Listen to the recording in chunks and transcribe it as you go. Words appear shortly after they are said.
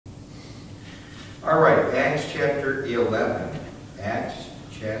All right, Acts chapter 11. Acts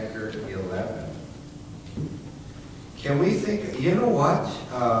chapter 11. Can we think, you know what?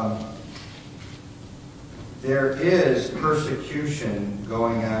 There is persecution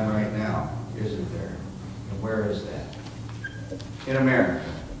going on right now, isn't there? And where is that? In America.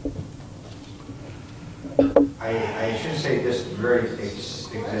 I should say this very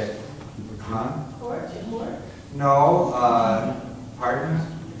exact. Huh? No, pardon?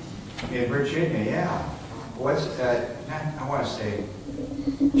 In Virginia, yeah. What's that? I want to say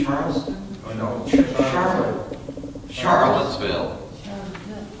Charleston? Oh no, Charlottesville.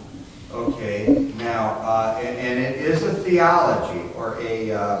 Okay, now, and it is a theology or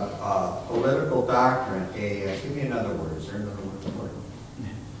a political doctrine. Give me another word. Is there another word for it?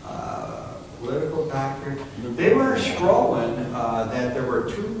 Political doctrine. They were scrolling that there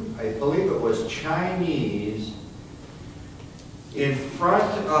were two, I believe it was Chinese, in front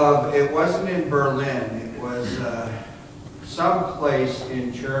of, it wasn't in Berlin, it was someplace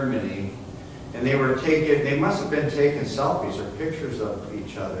in Germany, and they were taking, they must have been taking selfies or pictures of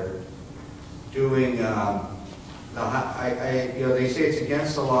each other, doing, you know, they say it's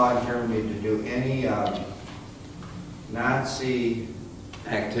against the law in Germany to do any Nazi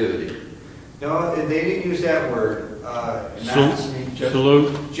activity. No, they didn't use that word. Nazi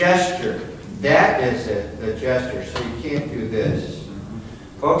salute. Gesture. That is it, the gesture. So you can't do this.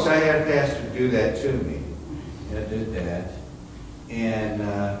 Folks, I had a pastor do that to me. I did that. And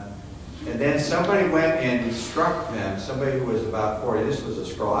then somebody went and struck them, somebody who was about 40. This was a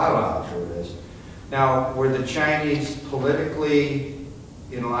scroll. I don't know how true it is. Now, were the Chinese politically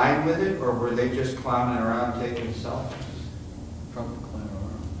in line with it, or were they just clowning around taking selfies? Probably clowning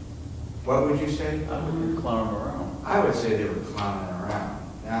around. What would you say? I would be clowning around. I would say they were clowning around.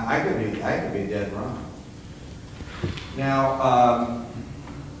 Now, I could be dead wrong. Now,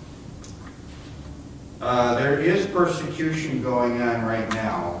 there is persecution going on right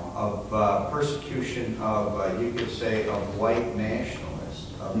now of persecution of, you could say, of white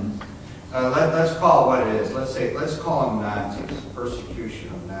nationalists. Let's call it what it is. Let's call them Nazis.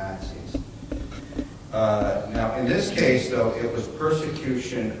 Persecution of Nazis. Now, in this case, though, it was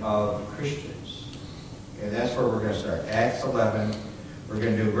persecution of Christians. And that's where we're going to start. Acts 11. We're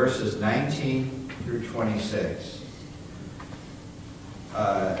going to do verses 19 through 26.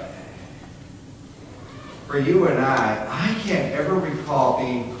 For you and I can't ever recall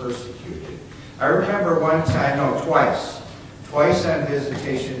being persecuted. I remember one time, no, twice on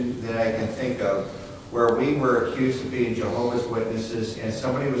visitation that I can think of, where we were accused of being Jehovah's Witnesses, and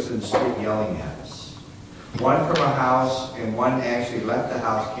somebody was in the street yelling at us. One from a house, and one actually left the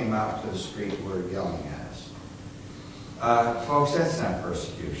house, came out to the street, and were yelling at us. Folks, that's not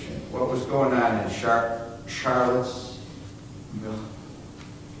persecution. What was going on in Charlottesville.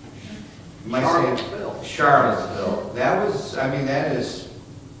 That was, I mean, that is,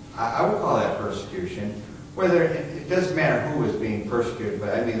 I would call that persecution. Whether, it doesn't matter who was being persecuted,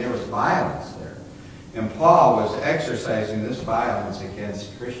 but I mean, there was violence there. And Paul was exercising this violence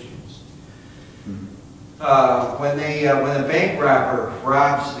against Christians. When the bank robber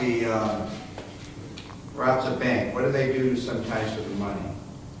robs a bank, what do they do sometimes with the money?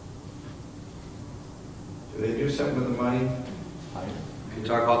 Do they do something with the money? You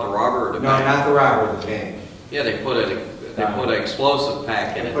talk about the robber or the bank? No, not the robber, the bank. Yeah, they put an explosive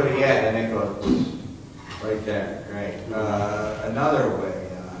pack in it. Yeah, and it goes right there. Right. Another way,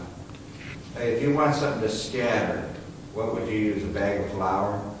 if you want something to scatter, what would you use? A bag of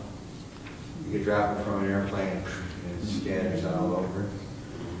flour? You could drop it from an airplane and it scatters all over.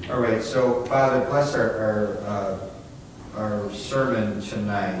 All right. So, Father, bless our sermon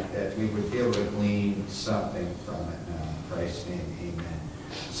tonight, that we would be able to glean something from it now. In Christ's name, amen.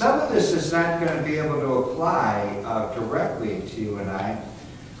 Some of this is not going to be able to apply directly to you and I.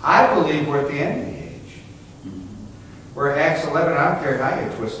 I believe we're at the end of the age. We're Acts 11, I don't care how you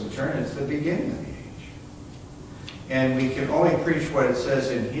twist and turn, it's the beginning of the age. And we can only preach what it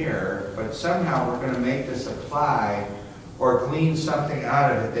says in here, but somehow we're going to make this apply or glean something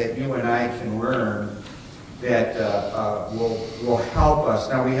out of it that you and I can learn that will help us.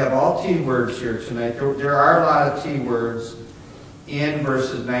 Now, we have all T words here tonight. There are a lot of T words in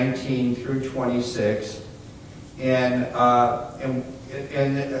verses 19 through 26. And the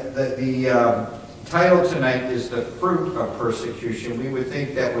title tonight is The Fruit of Persecution. We would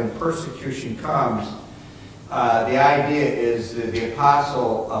think that when persecution comes, the idea is that the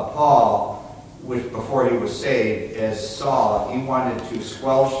Apostle Paul, before he was saved, as Saul, he wanted to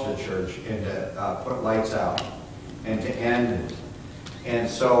squelch the church and to put lights out and to end it. And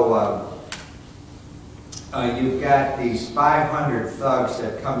so you've got these 500 thugs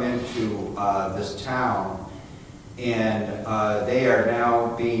that come into this town, and they are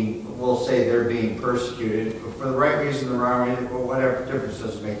now being, we'll say they're being persecuted for the right reason, the wrong reason, or whatever difference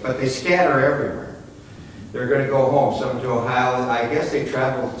does it make, but they scatter everywhere. They're going to go home, some to Ohio. I guess they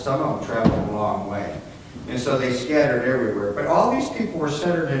traveled, some of them traveled a long way. And so they scattered everywhere. But all these people were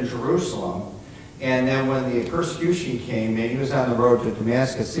centered in Jerusalem. And then when the persecution came, and he was on the road to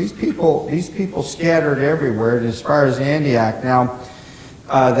Damascus, these people scattered everywhere. And as far as Antioch, now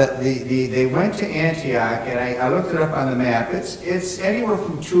they went to Antioch, and I looked it up on the map. It's anywhere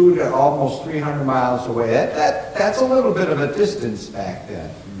from 200 to almost 300 miles away. That's a little bit of a distance back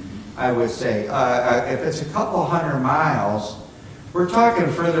then, I would say. If it's a couple hundred miles, we're talking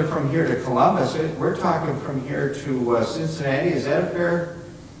further from here to Columbus. We're talking from here to Cincinnati. Is that a fair?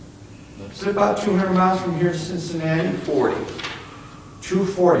 Is it about 200 miles from here to Cincinnati?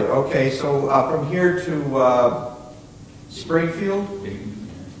 240. Okay, so from here to Springfield?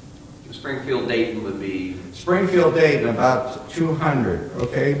 Springfield, Dayton would be... Springfield, Dayton, about 200.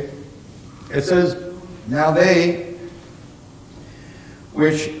 Okay. It says, now they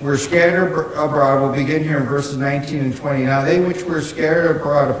which were scattered abroad, we'll begin here in verses 19 and 20. Now they which were scattered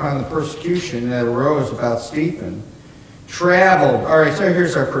abroad upon the persecution that arose about Stephen, traveled. All right, so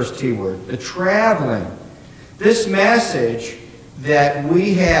here's our first T word, the traveling. This message that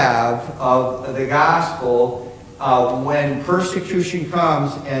we have of the gospel, when persecution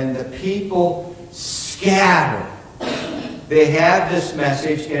comes and the people scatter, they have this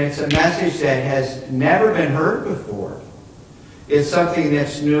message, and it's a message that has never been heard before. It's something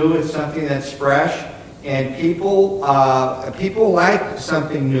that's new, it's something that's fresh, and people like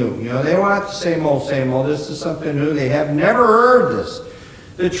something new. You know, they want the same old, same old. This is something new. They have never heard this.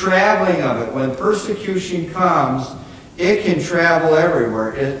 The traveling of it. When persecution comes, it can travel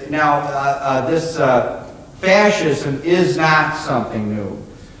everywhere. This fascism is not something new.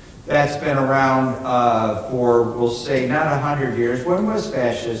 That's been around for, we'll say, not 100 years. When was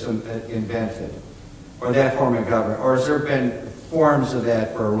fascism invented? Or that form of government? Or has there been forms of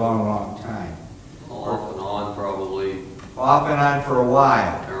that for a long, long time? Off and on, probably. Off and on for a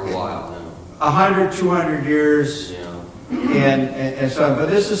while. For a while, no. 100, 200 years. Yeah. And so on. But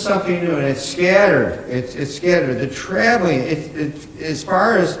this is something new, and it's scattered. It's scattered. The traveling, as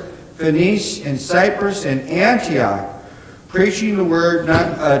far as Phenice and Cyprus and Antioch, preaching the word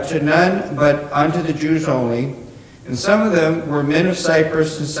not to none but unto the Jews only. And some of them were men of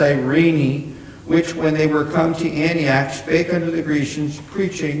Cyprus and Cyrene, which when they were come to Antioch spake unto the Grecians,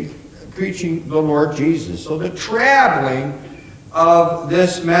 preaching the Lord Jesus. So the traveling of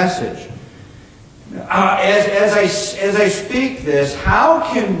this message. As I speak this, how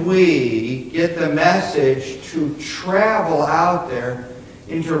can we get the message to travel out there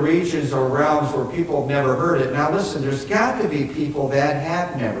into regions or realms where people have never heard it? Now listen, there's got to be people that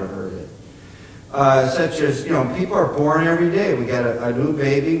have never heard it. Such as, people are born every day. We got a new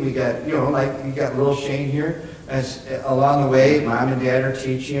baby. We got, like you got little Shane here. As along the way, mom and dad are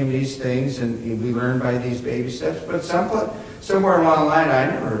teaching him these things, and we learn by these baby steps. But somewhere along the line, I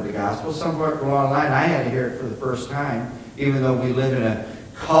never heard the gospel. Somewhere along the line, I had to hear it for the first time, even though we live in a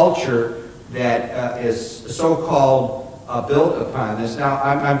culture that is so-called built upon this. Now,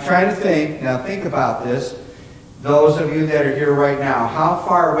 I'm trying to think. Now, think about this. Those of you that are here right now, how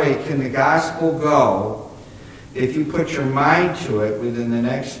far away can the gospel go if you put your mind to it within the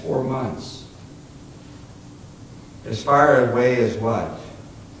next 4 months? As far away as what?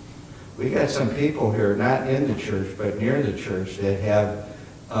 We got some people here, not in the church, but near the church, that have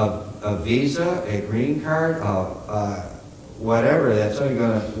a visa, a green card, whatever. That's only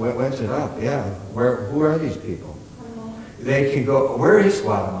going to, what's it up? Yeah. Who are these people? They can go, where is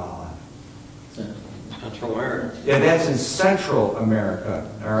Guatemala? Central America. Yeah, that's in Central America,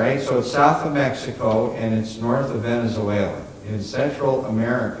 all right? So it's south of Mexico, and it's north of Venezuela, in Central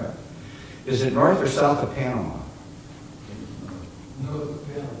America. Is it north or south of Panama? North of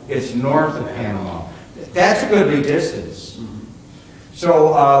Panama. It's north of Panama. That's a goodly distance.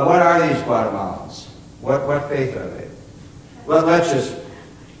 So what are these Guatemalans? What faith are they? Well,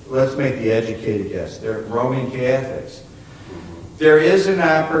 let's make the educated guess. They're Roman Catholics. There is an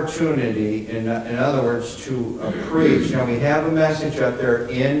opportunity, in other words, to preach. Now, we have a message up there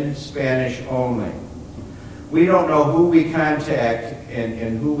in Spanish only. We don't know who we contact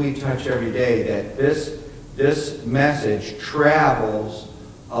and who we touch every day, that this message travels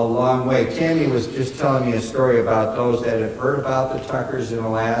a long way. Tammy was just telling me a story about those that have heard about the Tuckers in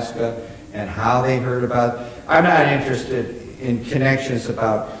Alaska and how they heard about it. I'm not interested in connections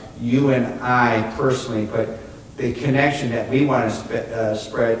about you and I personally, but the connection that we want to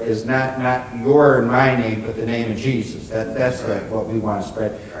spread is not your and my name, but the name of Jesus. That's what we want to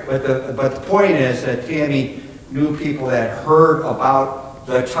spread. But the point is that Tammy knew people that heard about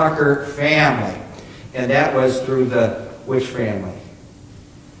the Tucker family, and that was through the which family?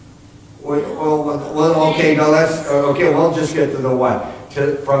 Well, okay, no, we'll just get to the one.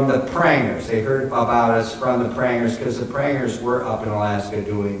 From the Prangers. They heard about us from the Prangers because the Prangers were up in Alaska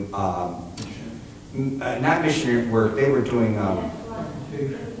doing, not missionary work, they were doing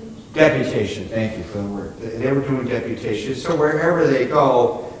deputation. Thank you for the word. They were doing deputation. So wherever they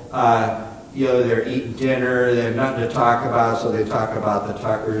go, they're eating dinner, they have nothing to talk about, so they talk about the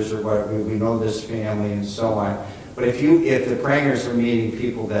Tuckers or whatever. We know this family and so on. But if the Prangers are meeting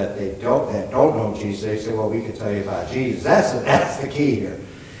people that don't know Jesus, they say, well, we could tell you about Jesus. That's the key here.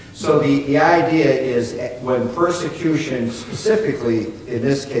 So the idea is when persecution, specifically in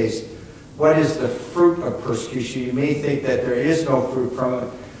this case, what is the fruit of persecution? You may think that there is no fruit from it,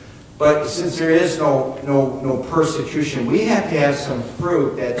 but since there is no persecution, we have to have some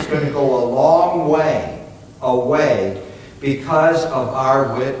fruit that's going to go a long way away because of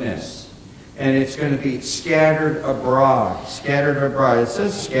our witness. And it's going to be scattered abroad. Scattered abroad. It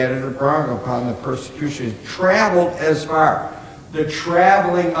says scattered abroad upon the persecution. Traveled as far. The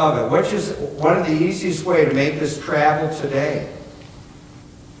traveling of it. Which is one of the easiest way to make this travel today?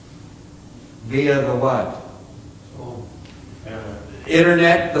 Via the what?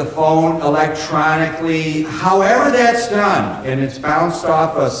 Internet, the phone, electronically. However that's done. And it's bounced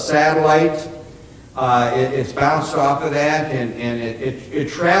off a satellite. It's bounced off of that, and it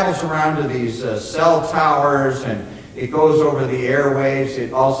travels around to these cell towers, and it goes over the airwaves.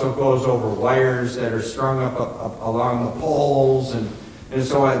 It also goes over wires that are strung up along the poles and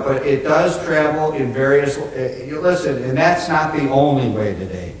so on. But it does travel in various. Listen, and that's not the only way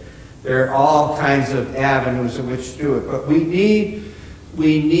today. There are all kinds of avenues in which to do it. But we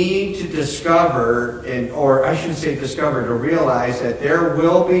need to discover, or I shouldn't say discover, to realize that there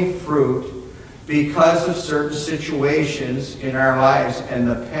will be fruit because of certain situations in our lives and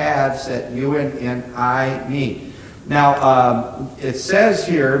the paths that you and I meet. Now, it says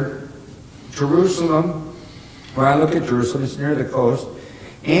here, Jerusalem, when I look at Jerusalem, it's near the coast.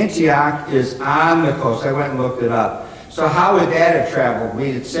 Antioch is on the coast. I went and looked it up. So how would that have traveled?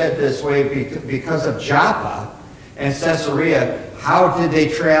 We had said this way because of Joppa and Cæsarea. How did they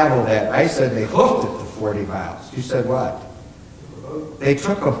travel that? I said they hooked it to 40 miles. You said what? They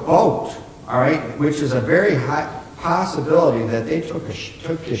took a boat. All right, which is a very high possibility that they took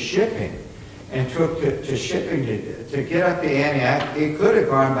to shipping and took to shipping to get up to Antioch. It could have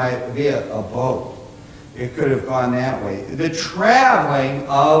gone via a boat. It could have gone that way. The traveling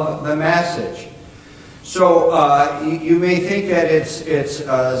of the message. So you may think that it's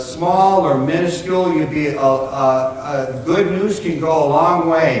small or minuscule. You'd be good news can go a long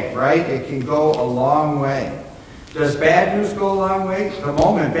way, right? It can go a long way. Does bad news go a long way? The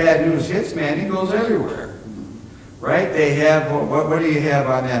moment bad news hits, man, it goes everywhere. Right? They have, what do you have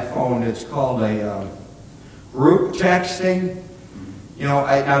on that phone? It's called a group texting. You know,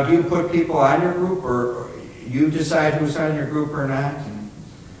 now do you put people on your group, or you decide who's on your group or not?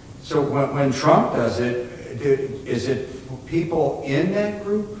 So when Trump does it, is it people in that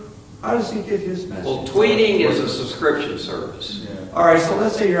group? How does he get his message? Well, tweeting is a subscription service. Yeah. All right, so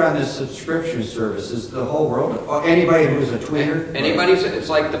let's say you're on this subscription service. Is the whole world, anybody who's a tweeter? It's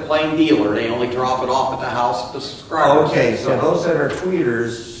like the plain dealer. They only drop it off at the house of the subscribers. Okay, so those that are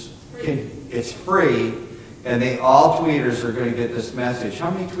tweeters, it's free, and all tweeters are going to get this message. How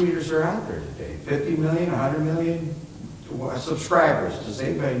many tweeters are out there today? 50 million, 100 million subscribers? Does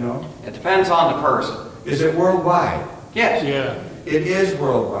anybody know? It depends on the person. Is it worldwide? Yes. Yeah. It is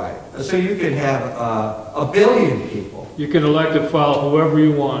worldwide. So you could have a billion people. You can elect to follow whoever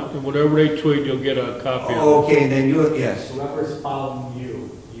you want, and whatever they tweet, you'll get a copy of it. Okay, then yes. Whoever's following you,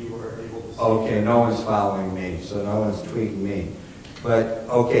 you were able to see. Okay, no one's following me, so no one's tweeting me. But,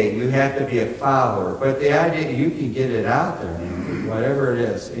 okay, you have to be a follower. But the idea, you can get it out there, man, whatever it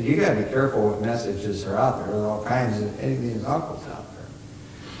is. And you got to be careful what messages are out there. There are all kinds of anything and uncles out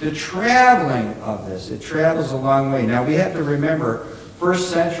there. The traveling of this, it travels a long way. Now, we have to remember, first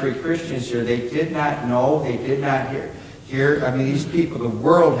century Christians here, they did not know, they did not hear. I mean, these people, the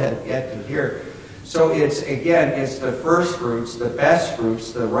world had yet to hear. So it's the first fruits, the best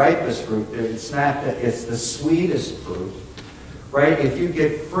fruits, the ripest fruit. It's the sweetest fruit. Right? If you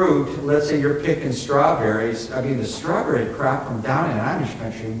get fruit, let's say you're picking strawberries. I mean, the strawberry crop from down in Amish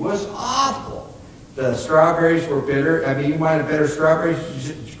country was awful. The strawberries were bitter. I mean, you wanted better strawberries,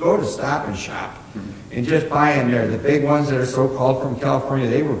 just go to Stop and Shop and just buy them there. The big ones that are so-called from California,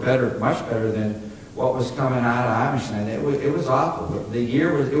 they were better, much better than what was coming out of Amish land. It was awful. The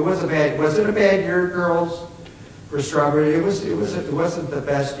year was a bad year, girls, for strawberry? It wasn't the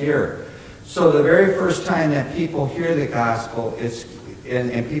best year. So the very first time that people hear the gospel,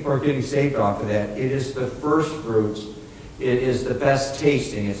 and people are getting saved off of that, it is the first fruits. It is the best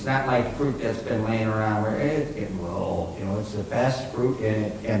tasting. It's not like fruit that's been laying around where it's the best fruit,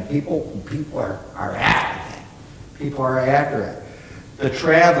 and people are after it. People are after it. The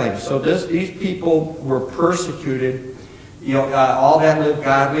traveling. So these people were persecuted. All that live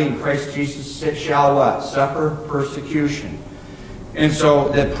godly in Christ Jesus shall what? Suffer persecution. And so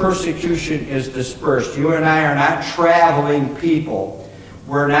the persecution is dispersed. You and I are not traveling people.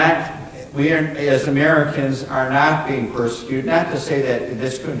 We as Americans are not being persecuted. Not to say that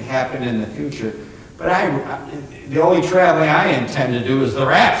this couldn't happen in the future, but the only traveling I intend to do is the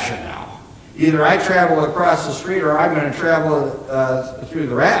rapture now. Either I travel across the street or I'm going to travel through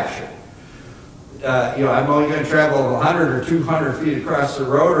the rapture. I'm only going to travel 100 or 200 feet across the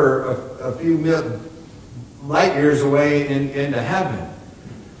road or a few light years away into heaven.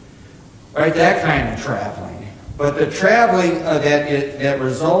 Right, that kind of traveling. But the traveling that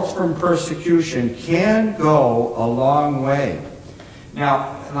results from persecution can go a long way.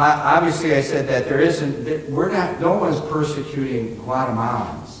 Now, obviously I said that no one's persecuting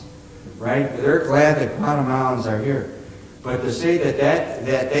Guatemalans, right? They're glad that Guatemalans are here. But to say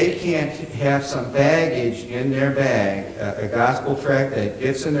that they can't have some baggage in their bag, a gospel tract that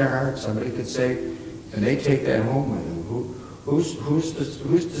gets in their heart, somebody could say, and they take that home with them. Who's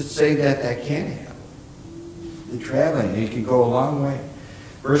to say that can't happen? The traveling, it can go a long way.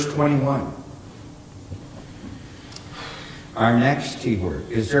 Verse 21. Our next T word.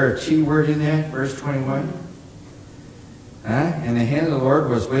 Is there a T word in that? Verse 21. And the hand of the Lord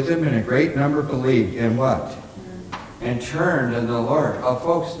was with him, and a great number believed. And what? And turned unto the Lord. Oh,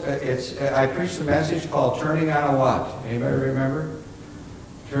 folks, I preached a message called Turning on a what? Anybody remember?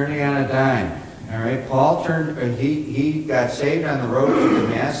 Turning on a dime. All right, Paul he got saved on the road to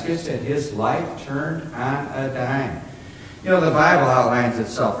Damascus, and his life turned on a dime. The Bible outlines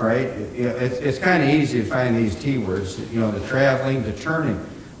itself, right? It's kind of easy to find these T words, the traveling, the turning.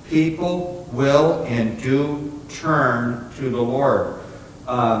 People will and do turn to the Lord.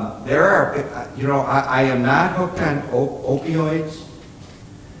 There are, I am not hooked on opioids.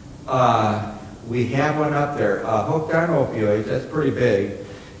 We have one up there, hooked on opioids, that's pretty big.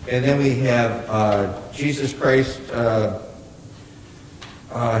 And then we have Jesus Christ,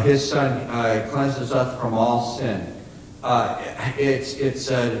 his Son cleanses us from all sin. It's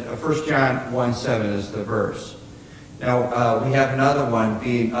 1 John 1:7 is the verse. Now we have another one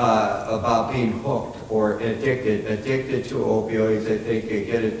being about being hooked or addicted to opioids. They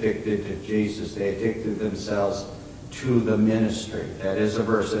get addicted to Jesus. They addicted themselves to the ministry. That is a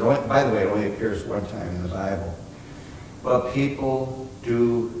verse. By the way, it only appears one time in the Bible. But people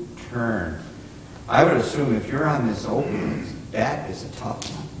do turn. I would assume if you're on this opioids, that is a tough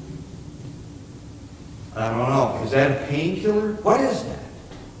one. I don't know. Is that a painkiller? What is that?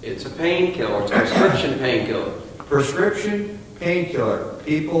 It's a painkiller. It's a prescription painkiller. Prescription painkiller.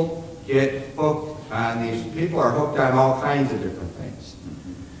 People get hooked on these. People are hooked on all kinds of different things.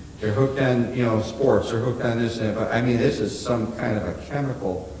 They're hooked on, sports. They're hooked on this and that. But this is some kind of a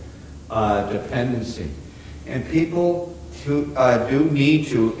chemical dependency. And people do need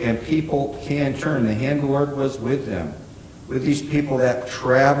to, and people can turn. The hand of the Lord was with them, with these people that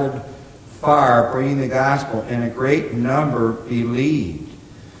traveled far, bringing the gospel, and a great number believed.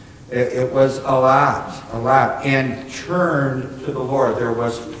 It was a lot, and turned to the Lord. There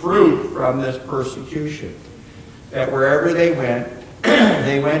was fruit from this persecution. That wherever they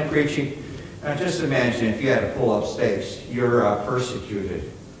went preaching. Now just imagine if you had to pull up stakes, you're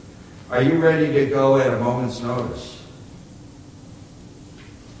persecuted. Are you ready to go at a moment's notice?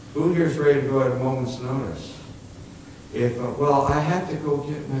 Who here's ready to go at a moment's notice? I have to go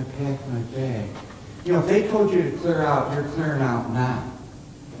get my bag. If they told you to clear out, you're clearing out now,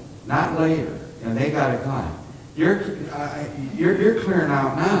 not later. And they got it gone. You're clearing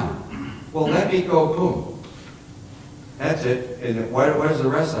out now. Well, let me go. Boom. That's it. And what does the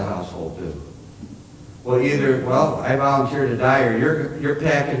rest of the household do? Well, I volunteer to die, or you're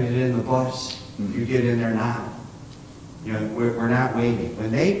packing it in the bus. You get in there now. We're not waiting.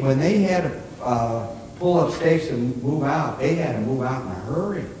 When they had to pull up stakes and move out, they had to move out in a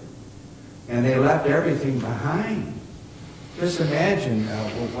hurry, and they left everything behind. Just imagine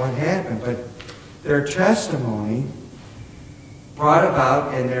what happened. But their testimony brought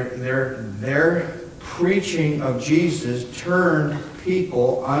about, and their preaching of Jesus turned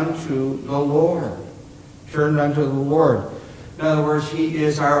people unto the Lord. Turned unto the Lord. In other words, He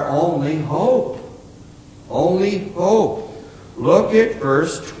is our only hope. Only hope. Look at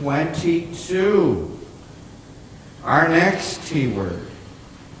verse 22. Our next key word.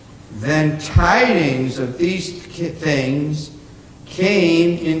 Then tidings of these things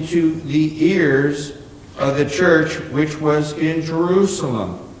came into the ears of the church which was in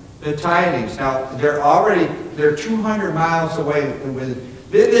Jerusalem. The tidings. Now, they're 200 miles away.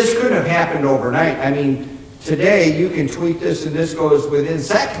 This couldn't have happened overnight. I mean, today you can tweet this and this goes within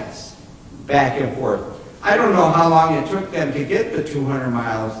seconds, back and forth. I don't know how long it took them to get the 200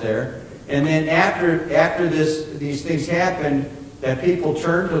 miles there. And then after these things happened, that people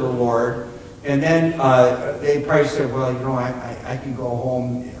turned to the Lord, and then they probably said, well, I can go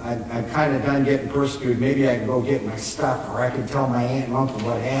home. I'm kind of done getting persecuted. Maybe I can go get my stuff, or I can tell my aunt and uncle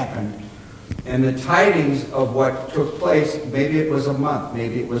what happened. And the tidings of what took place, maybe it was a month,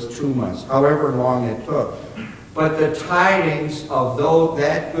 maybe it was 2 months, however long it took. But the tidings of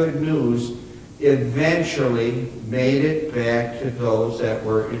that good news eventually made it back to those that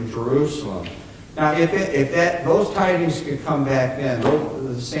were in Jerusalem. Now, if those tidings could come back then,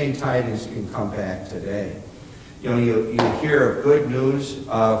 the same tidings can come back today. You hear of good news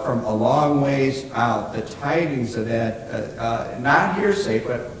from a long ways out. The tidings of that, not hearsay,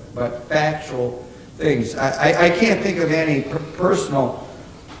 but factual things. I can't think of any personal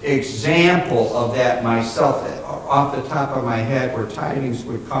example of that myself off the top of my head where tidings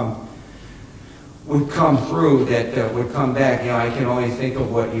would come through that would come back. I can only think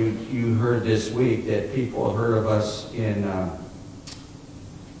of what you heard this week, that people heard of us in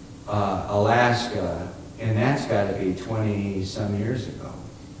Alaska, and that's got to be 20-some years ago,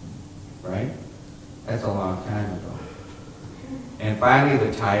 right? That's a long time ago. And finally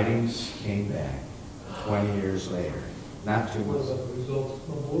the tidings came back 20 years later. Not too much. What about the results of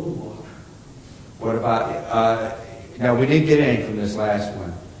the World War? What about, now we didn't get any from this last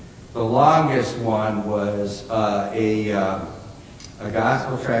one. The longest one was a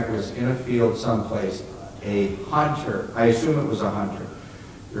gospel tract was in a field someplace. A hunter, I assume it was a hunter.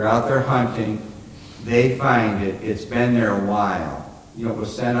 They're out there hunting. They find it. It's been there a while. It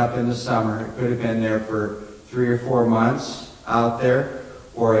was sent up in the summer. It could have been there for 3 or 4 months out there,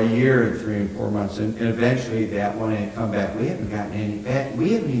 or a year and 3 and 4 months. And eventually that one had come back. We haven't gotten any back.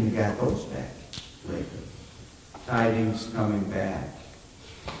 We haven't even got those back lately. Tidings coming back.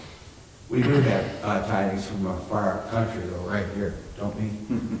 We do have tidings from a far country, though, right here, don't we?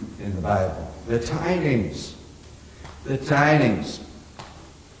 In the Bible. The tidings. The tidings.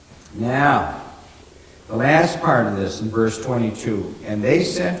 Now, the last part of this in verse 22. And they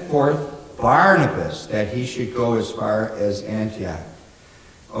sent forth Barnabas that he should go as far as Antioch.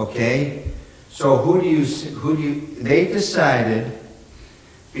 Okay? So they decided,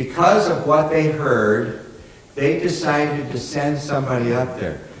 because of what they heard, they decided to send somebody up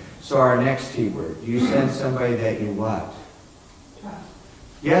there. So our next key word, you send somebody that you what? Trust.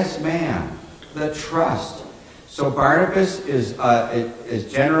 Yes, ma'am. The trust. So Barnabas is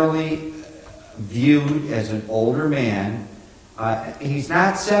generally viewed as an older man. He's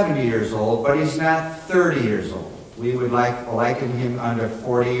not 70 years old, but he's not 30 years old. We would liken him under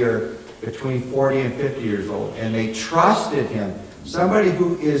 40 or between 40 and 50 years old. And they trusted him. Somebody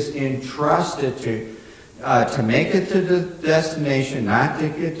who is entrusted to make it to the destination, not to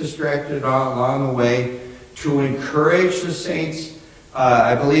get distracted along the way, to encourage the saints.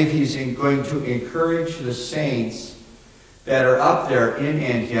 I believe he's going to encourage the saints that are up there in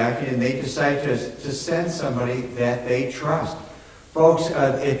Antioch, and they decide to send somebody that they trust. Folks,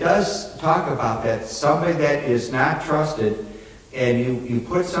 it does talk about that. Somebody that is not trusted, and you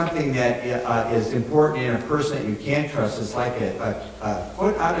put something that is important in a person that you can't trust. It's like a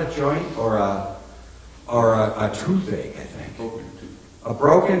foot out of joint or a toothache, I think. A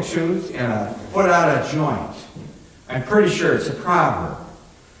broken tooth and a foot out of joint. I'm pretty sure it's a proverb,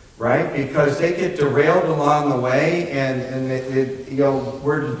 right? Because they get derailed along the way, and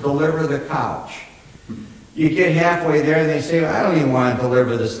we're to deliver the couch. You get halfway there, and they say, I don't even want to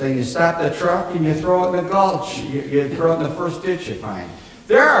deliver this thing. You stop the truck, and you throw it in the gulch. You throw it in the first ditch you find.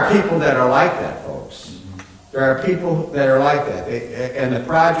 There are people that are like that, folks. There are people that are like that, and the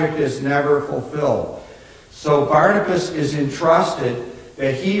project is never fulfilled. So Barnabas is entrusted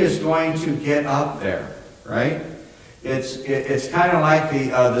that he is going to get up there, right? It's kind of like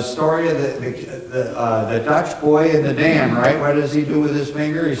the story of the Dutch boy in the dam, right? What does he do with his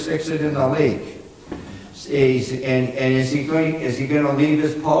finger? He sticks it in the leak. Is he going to leave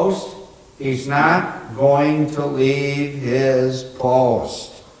his post? He's not going to leave his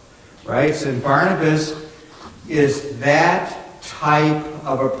post, right? So Barnabas is that type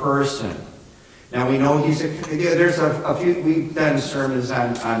of a person. Now we know there's a few, we've done sermons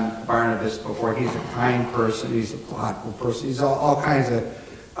on Barnabas before. He's a kind person, he's a thoughtful person, he's all kinds of,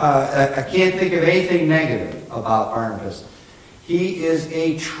 I can't think of anything negative about Barnabas. He is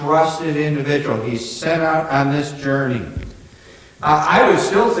a trusted individual. He's sent out on this journey. I would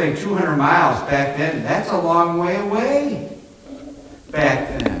still think 200 miles back then, that's a long way away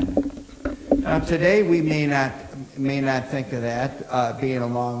back then. Now today we may not think of that being a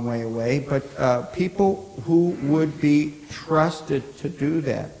long way away, but people who would be trusted to do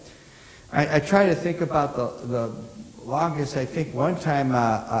that. I try to think about the longest. I think one time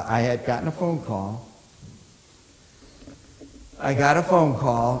I had gotten a phone call. I got a phone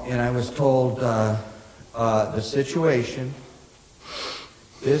call and I was told the situation.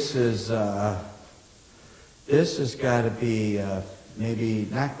 This has got to be maybe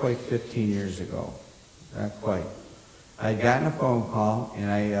not quite 15 years ago. Not quite. I'd gotten a phone call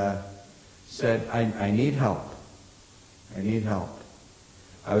and I said, I need help. I need help.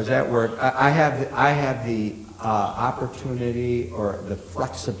 I was at work. I have the opportunity or the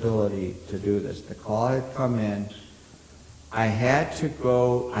flexibility to do this. The call had come in. I had to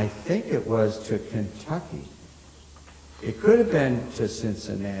go, I think it was to Kentucky. It could have been to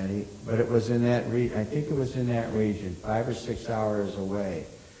Cincinnati, but it was in that region. I think it was in that region, 5 or 6 hours away.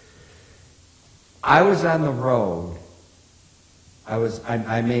 I was on the road.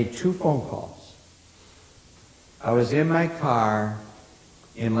 I made 2 phone calls. I was in my car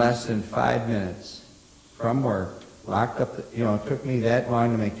in less than 5 minutes from work, locked up, it took me that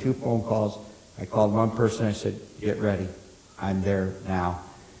long to make 2 phone calls. I called one person, I said, get ready. I'm there now.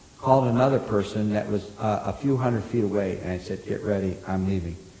 Called another person that was a few hundred feet away, and I said, get ready, I'm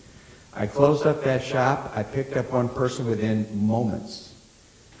leaving. I closed up that shop. I picked up one person within moments.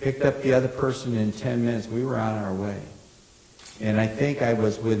 Picked up the other person in 10 minutes. We were on our way. And I think I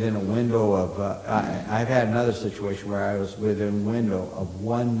was within a window of, I've had another situation where I was within a window of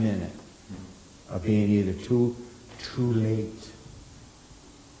 1 minute of being either too late.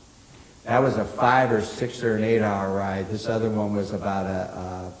 That was a 5 or 6 or an 8 hour ride. This other one was about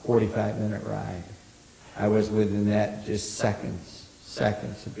a 45-minute ride. I was within that just seconds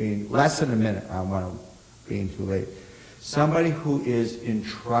of being, less than a minute of being too late. Somebody who is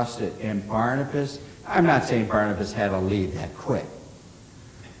entrusted. And Barnabas, I'm not saying Barnabas had to leave that quick.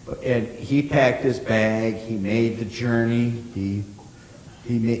 And he packed his bag, he made the journey, he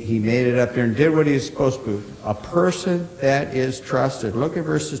made it up there and did what he was supposed to do. A person that is trusted. Look at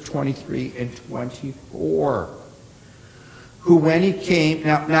verses 23 and 24. Who when he came,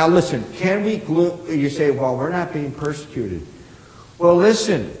 now listen, can we you say, well, we're not being persecuted. Well,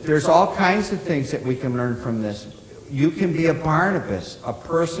 listen, there's all kinds of things that we can learn from this. You can be a Barnabas, a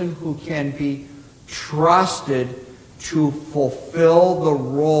person who can be trusted to fulfill the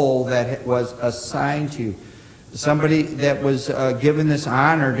role that was assigned to you. Somebody that was given this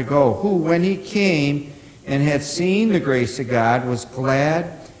honor to go, who when he came and had seen the grace of God was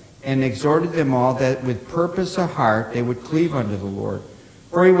glad and exhorted them all that with purpose of heart they would cleave unto the Lord.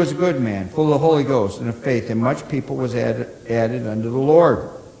 For he was a good man, full of the Holy Ghost and of faith, and much people was added unto the Lord.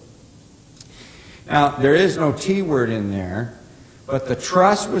 Now, there is no T word in there, but the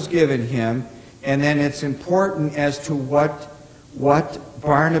trust was given him, and then it's important as to what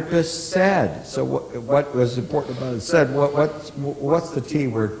Barnabas said. So what was important about it said? What's the T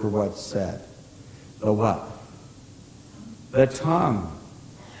word for what's said? The what? The tongue.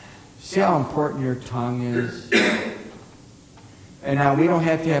 See how important your tongue is? And now we don't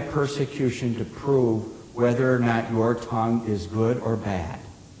have to have persecution to prove whether or not your tongue is good or bad,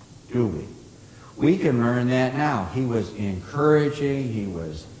 do we? We can learn that now. He was encouraging. He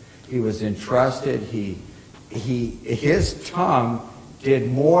was entrusted. His tongue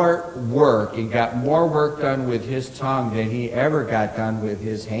did more work and got more work done with his tongue than he ever got done with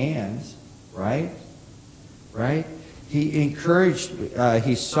his hands. Right? Right? He encouraged,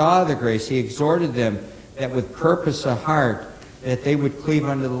 he saw the grace, he exhorted them that with purpose of heart that they would cleave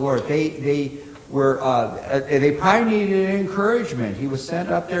unto the Lord. They probably needed encouragement. He was sent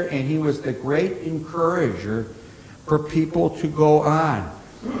up there and he was the great encourager for people to go on.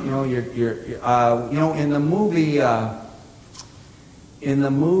 In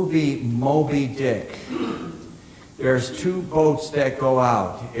the movie Moby Dick, there's 2 boats that go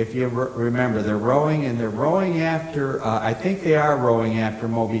out. If you remember, they're rowing after, I think they are rowing after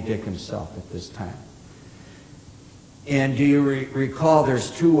Moby Dick himself at this time. And do you recall there's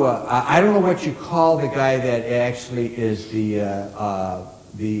 2, I don't know what you call the guy that actually is the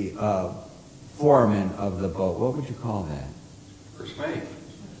foreman of the boat. What would you call that? First mate.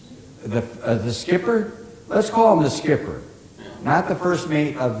 The skipper? Let's call him the skipper. Not the first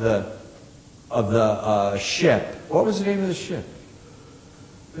mate of the ship. What was the name of the ship?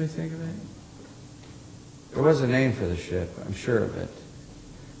 What do you think of that? There was a name for the ship, I'm sure of it.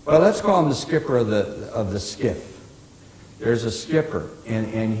 Well, let's call him the skipper of the skiff. There's a skipper,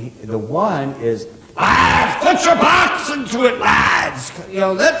 and the one is, lads, put your backs into it, lads.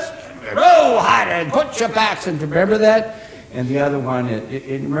 Let's row hard and put your backs into. Remember that? And the other one,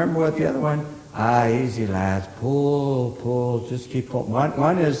 remember what the other one? Easy, lads. Pull. Just keep pulling.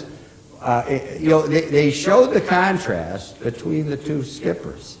 One is, they showed the contrast between the two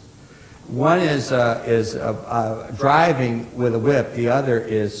skippers. One is driving with a whip. The other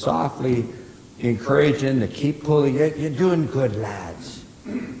is softly encouraging to keep pulling it. You're doing good, lads.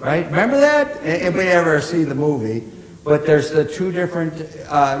 Right? Remember that? Anybody ever see the movie? But there's the two different,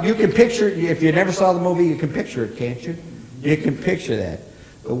 you can picture, if you never saw the movie, you can picture it, can't you? You can picture that.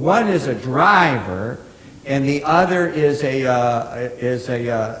 The one is a driver, and the other is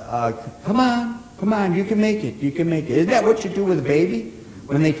come on, you can make it. Isn't that what you do with a baby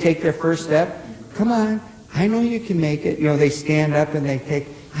when they take their first step? Come on, I know you can make it. They stand up and they take,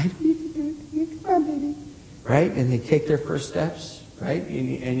 I know you can do it. Come on, baby. Right? And they take their first steps, right?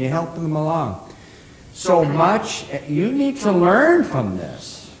 And you help them along. So much, you need to learn from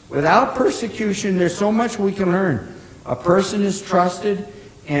this. Without persecution, there's so much we can learn. A person is trusted,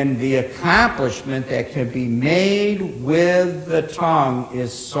 and the accomplishment that can be made with the tongue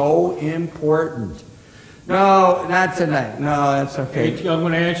is so important. No, not tonight. No, that's okay. I'm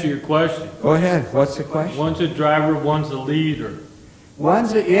going to answer your question. Go ahead. What's the question? One's a driver, one's a leader.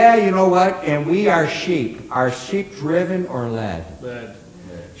 Yeah, you know what? And we are sheep. Are sheep driven or led? Led.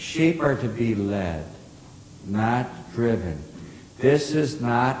 Sheep are to be led, not driven. This is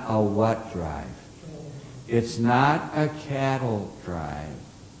not a what drive. It's not a cattle drive,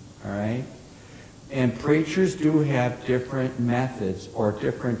 all right? And preachers do have different methods or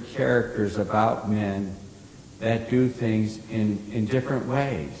different characters about men that do things in different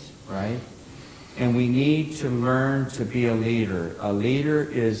ways, right? And we need to learn to be a leader. A leader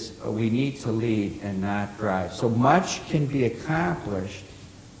is, we need to lead and not drive. So much can be accomplished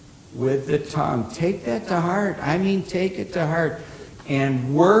with the tongue. Take that to heart. I mean, take it to heart.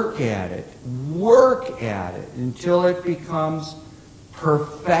 And work at it until it becomes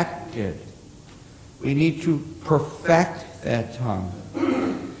perfected. We need to perfect that tongue.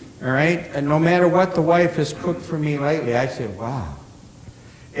 All right? And no matter what the wife has cooked for me lately, I say, wow.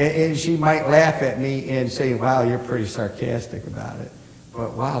 And she might laugh at me and say, wow, you're pretty sarcastic about it.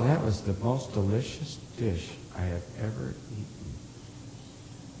 But wow, that was the most delicious dish I have ever eaten.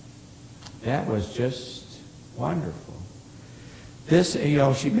 That was just wonderful. This,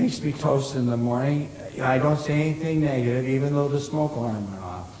 she makes me toast in the morning. I don't say anything negative, even though the smoke alarm went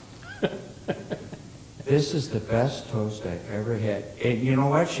off. This is the best toast I've ever had. And you know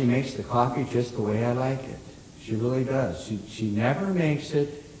what? She makes the coffee just the way I like it. She really does. She never makes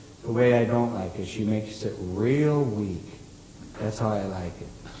it the way I don't like it. She makes it real weak. That's how I like it.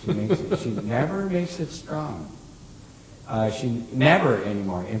 She never makes it strong. She never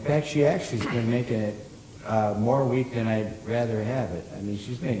anymore. In fact, she actually's been making it more weak than I'd rather have it. I mean,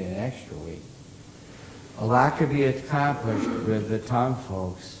 she's making it extra weak. A lot could be accomplished with the tongue,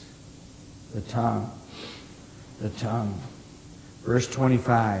 folks. The tongue. The tongue. Verse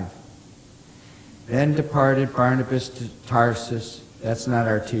 25. Then departed Barnabas to Tarsus. That's not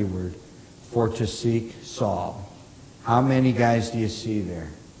our T word. For to seek Saul. How many guys do you see there?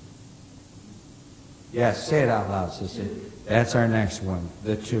 Yes, say it out loud, sister. That's our next one.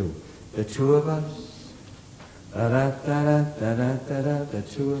 The two. The two of us. Da-da-da-da-da-da-da-da. The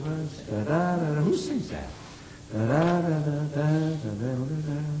two of us. Da-da-da-da. Who sings that?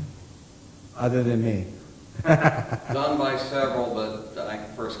 Da-da-da-da-da-da-da-da. Other than me. Done by several, but I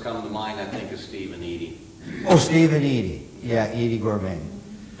first come to mind, I think, is Steve and Edie. Oh, Steve and Edie. Yeah, Edie Gourmet.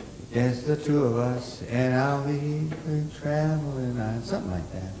 It's the two of us, and I'll be traveling on, something like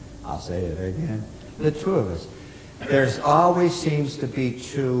that. I'll say it again. The two of us. There's always seems to be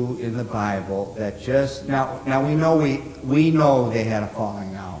two in the Bible that just, now we know they had a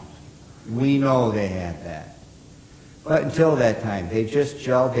falling out. We know they had that. But until that time, they just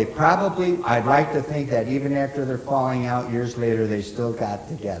gelled. They probably, I'd like to think that even after they're falling out years later, they still got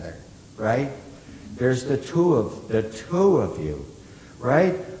together, right? There's the two of you,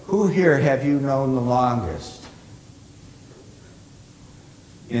 right? Who here have you known the longest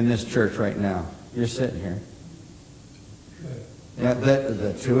in this church right now? You're sitting here. Yeah,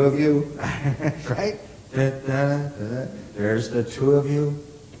 the two of you, right? There's the two of you,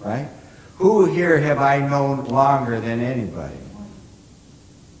 right? Who here have I known longer than anybody?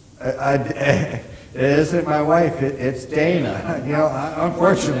 It isn't my wife, it's Dana. You know,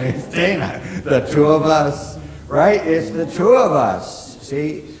 unfortunately, it's Dana. The two of us, right? It's the two of us.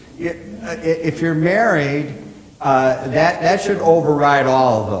 See, if you're married, that should override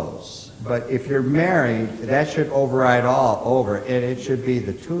all of those. But if you're married, that should override all over, and it should be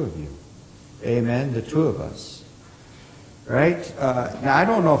the two of you. Amen? The two of us. Right? Now, I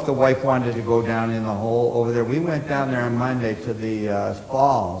don't know if the wife wanted to go down in the hole over there. We went down there on Monday to the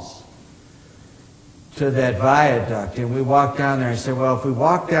falls, to that viaduct, and we walked down there. I said, well, if we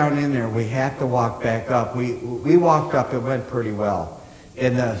walk down in there, we have to walk back up. We walked up. It went pretty well.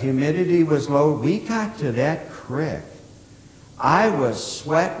 And the humidity was low. We got to that creek. I was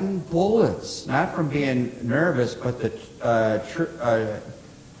sweating bullets, not from being nervous, but the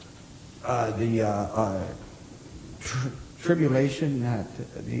tribulation,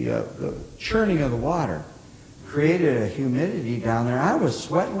 the churning of the water created a humidity down there. I was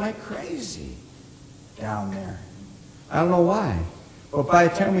sweating like crazy down there. I don't know why. But by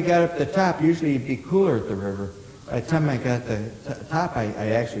the time we got up the top, usually it'd be cooler at the river. By the time I got to the top,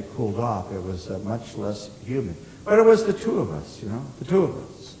 I actually cooled off. It was much less humid. But it was the two of us, you know, the two of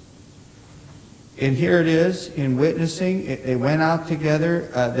us. And here it is in witnessing. They went out together,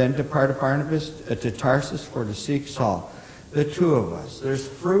 then departed Barnabas to Tarsus for to seek Saul. The two of us. There's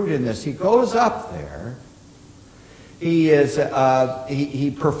fruit in this. He goes up there.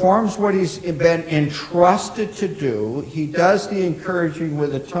 He performs what he's been entrusted to do. He does the encouraging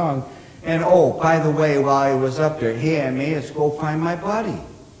with the tongue. And oh, by the way, while he was up there, hey, I may as go find my buddy.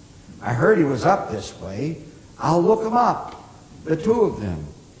 I heard he was up this way. I'll look him up. The two of them.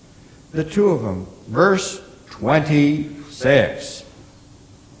 The two of them. Verse 26.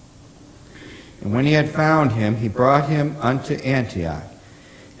 And when he had found him, he brought him unto Antioch.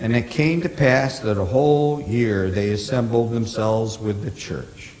 And it came to pass that a whole year they assembled themselves with the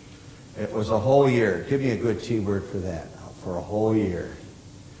church. It was a whole year. Give me a good T word for that. For a whole year.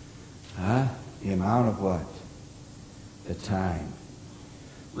 Huh? The amount of what? The time.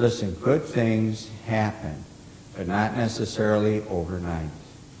 Listen, good things happen, but not necessarily overnight.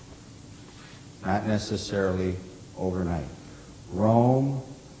 Not necessarily overnight. Rome,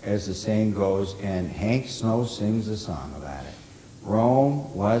 as the saying goes, and Hank Snow sings a song about it.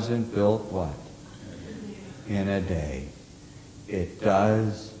 Rome wasn't built what? In a day. It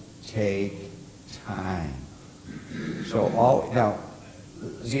does take time. So now,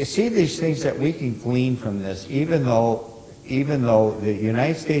 you see these things that we can glean from this, even though the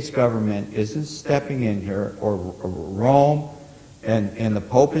United States government isn't stepping in here, or Rome and the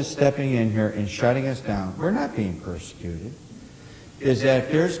Pope is stepping in here and shutting us down. We're not being persecuted. Is that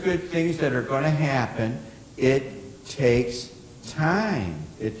if there's good things that are going to happen, it takes time.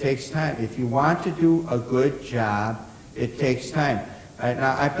 It takes time. If you want to do a good job, it takes time.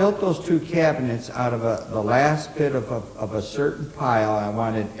 Now, I built those two cabinets out of the last bit of a certain pile. I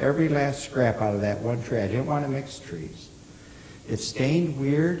wanted every last scrap out of that one tree. I didn't want to mix trees. It stained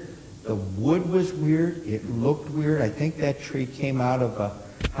weird. The wood was weird. It looked weird. I think that tree came out of a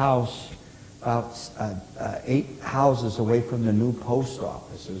house about 8 houses away from the new post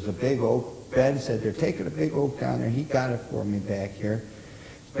office. It was a big oak. Ben said, they're taking a big oak down there. He got it for me back here.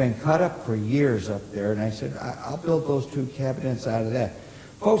 It's been cut up for years up there. And I said, I'll build those two cabinets out of that.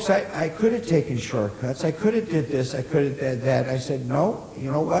 Folks, I could have taken shortcuts. I could have did this. I could have did that. I said, no,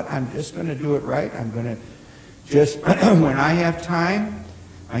 you know what? I'm just going to do it right. I'm going to just, when I have time,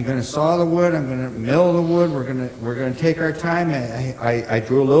 I'm going to saw the wood. I'm going to mill the wood. We're going to take our time. I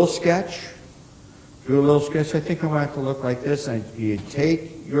drew a little sketch. I think I want it to look like this. And you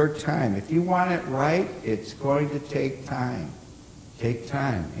take your time. If you want it right, it's going to take time. Take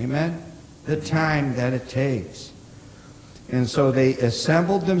time. Amen? The time that it takes. And so they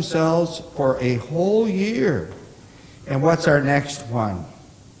assembled themselves for a whole year. And what's our next one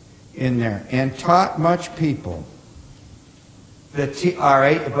in there? And taught much people. All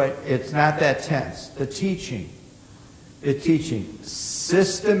right, but it's not that tense. The teaching.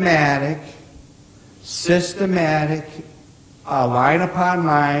 Systematic, line upon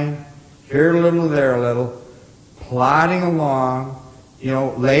line, here a little, there a little, plodding along,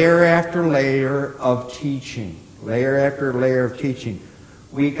 layer after layer of teaching. Layer after layer of teaching.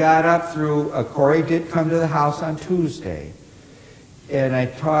 We got up through, Corey did come to the house on Tuesday, and I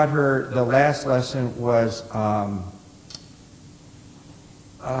taught her, the last lesson was, I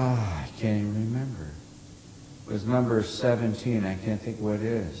can't even remember. It was number 17. I can't think what it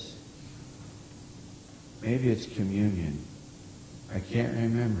is. Maybe it's communion. I can't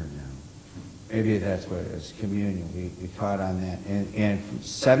remember now. Maybe that's what it is, communion. We taught on that. And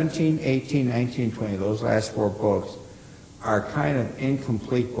 17, 18, 19, 20, those last 4 books are kind of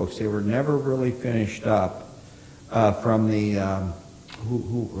incomplete books. They were never really finished up from the,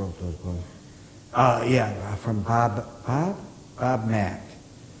 who wrote those books? From Bob Mack.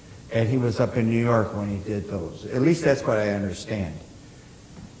 And he was up in New York when he did those. At least that's what I understand.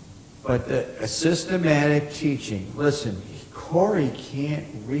 But the systematic teaching, listen, Corey can't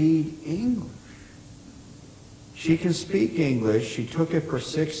read English. She can speak English. She took it for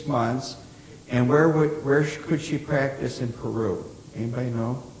 6 months. And where could she practice in Peru? Anybody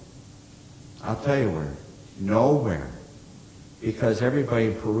know? I'll tell you where. Nowhere. Because everybody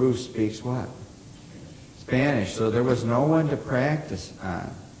in Peru speaks what? Spanish. So there was no one to practice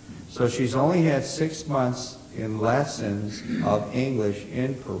on. So she's only had 6 months in lessons of English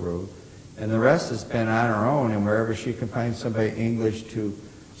in Peru, and the rest has been on her own and wherever she can find somebody English to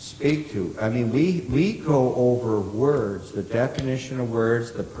speak to. I mean, we go over words, the definition of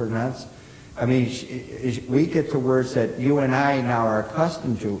words, the pronunciation. I mean, we get to words that you and I now are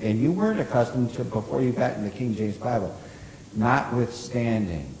accustomed to, and you weren't accustomed to before you got in the King James Bible.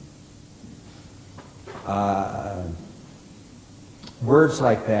 Notwithstanding. Words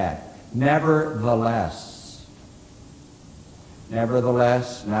like that. Nevertheless.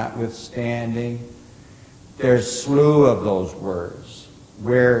 Nevertheless, notwithstanding. There's a slew of those words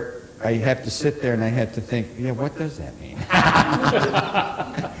where I have to sit there and I have to think, yeah, what does that mean?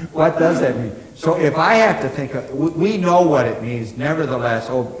 What does that mean? So if I have to think, we know what it means. Nevertheless,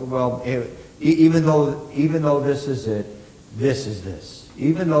 even though this is it, this is this.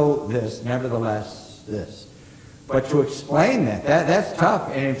 Even though this, nevertheless, this. But to explain that's tough.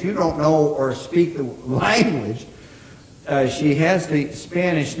 And if you don't know or speak the language, she has the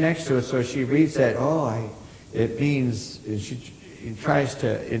Spanish next to it, so she reads that, it means, she tries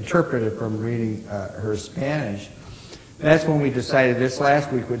to interpret it from reading her Spanish. That's when we decided, this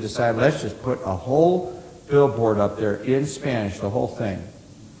last week we decided, let's just put a whole billboard up there in Spanish, the whole thing.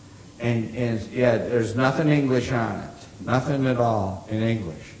 And yeah, there's nothing English on it. Nothing at all in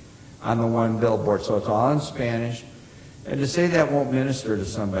English on the one billboard. So it's all in Spanish. And to say that won't minister to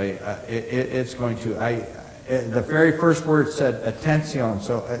somebody, it's going to. The very first word said, atención.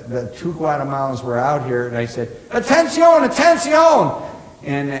 So the two Guatemalans were out here, and I said, atención, atención!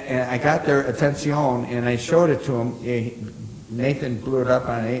 And I got their atención, and I showed it to him. Nathan blew it up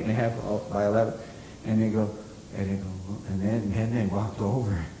on an 8.5 by 11. And they go, and then they walked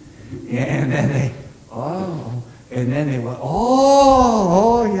over. And then they, and then they went,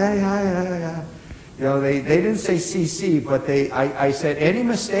 yeah. You know, they didn't say CC, but I said, any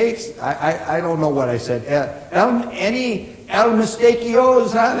mistakes? I don't know what I said. Any El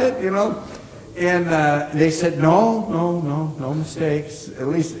Mistachios on it, you know? And they said, no mistakes. At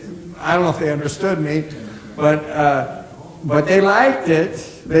least, I don't know if they understood me, but they liked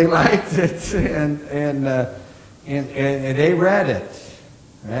it. They liked it, and they read it,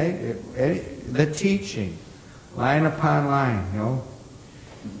 right? The teaching, line upon line, you know?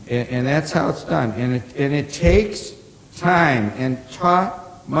 And that's how it's done. And it takes time and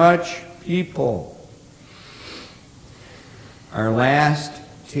taught much people. Our last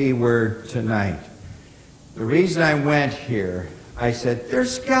T word tonight. The reason I went here, I said,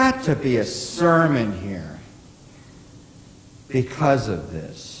 there's got to be a sermon here because of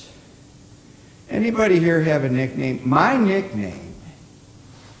this. Anybody here have a nickname? My nickname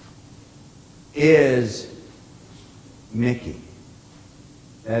is Mickey.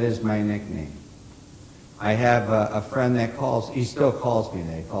 That is my nickname. I have a friend that he still calls me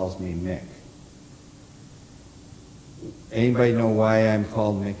that. He calls me Mick. Anybody know why I'm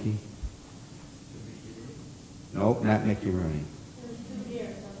called Mickey? Nope, not Mickey Rooney.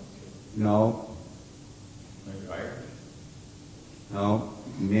 No. No,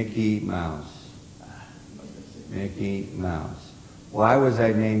 Mickey Mouse. Mickey Mouse. Why was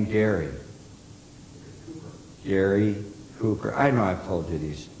I named Gary? Gary Cooper. I know I've told you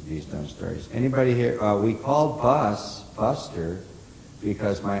these dumb stories. Anybody here? We called Buster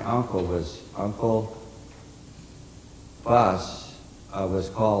because my Uncle Bus was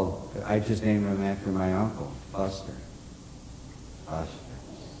called, I just named him after my uncle, Buster. Buster.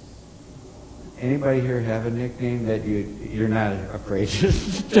 Anybody here have a nickname that you're not afraid to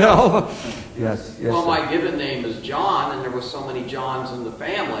tell? Yes. Well, my given name is John, and there were so many Johns in the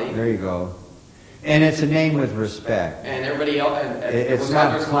family. There you go. And it's a name with respect. And everybody else, it's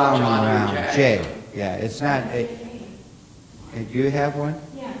not clowning around. Jay. Yeah, it's not. Do you have one?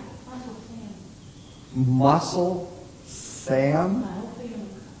 Yeah, Muscle Sam. Muscle Sam?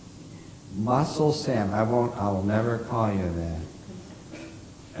 Muscle Sam. I'll never call you that.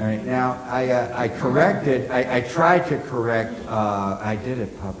 All right, now, I corrected, I tried to correct, I did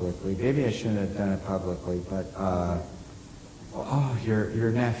it publicly. Maybe I shouldn't have done it publicly, but Oh,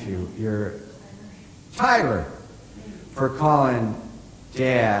 your nephew, your Tyler, for calling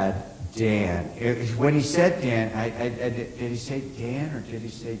Dad Dan. When he said Dan, did he say Dan or did he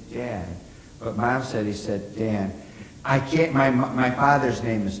say Dad? But Mom said he said Dan. I can't. My father's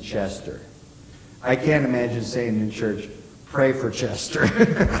name is Chester. I can't imagine saying in church, "Pray for Chester."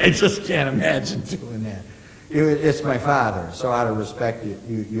 I just can't imagine doing that. It's my father, so out of respect,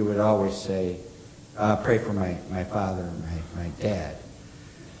 you would always say, "Pray for my father and my dad."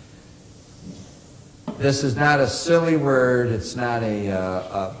 This is not a silly word. It's not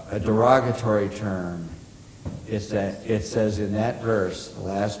a derogatory term. It's that it says in that verse, the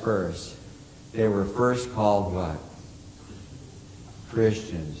last verse, they were first called what?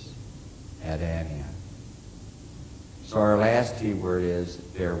 Christians at Antioch. So our last key word is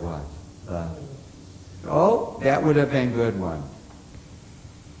they're what? Oh, that would have been a good one.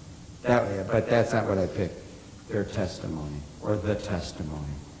 But that's not what I picked. Their testimony, or the testimony.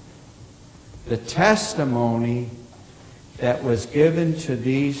 The testimony that was given to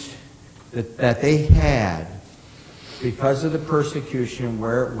these, that they had because of the persecution,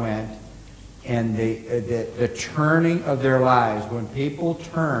 where it went, and the turning of their lives. When people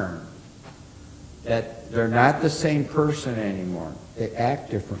turn, that they're not the same person anymore. They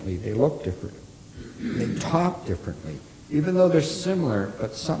act differently. They look different. They talk differently. Even though they're similar,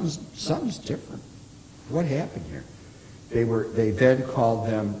 but something's different. What happened here? They then called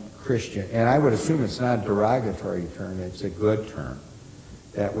them Christian. And I would assume it's not a derogatory term. It's a good term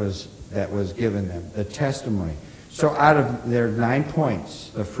that was given them. The testimony. So out of their 9 points,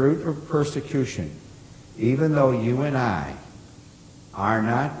 the fruit of persecution, even though you and I are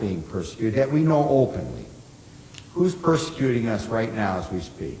not being persecuted, that we know openly. Who's persecuting us right now as we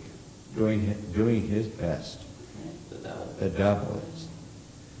speak? Doing his best. The devil. The devil is.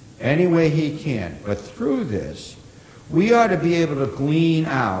 Any way he can. But through this, we ought to be able to glean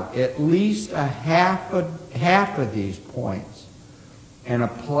out at least a half of these points and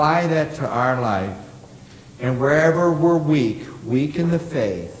apply that to our life. And wherever we're weak in the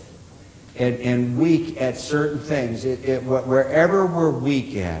faith, and weak at certain things, wherever we're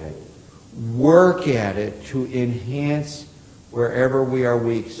weak at it, work at it to enhance wherever we are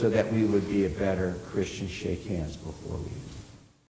weak so that we would be a better Christian. Shake hands before we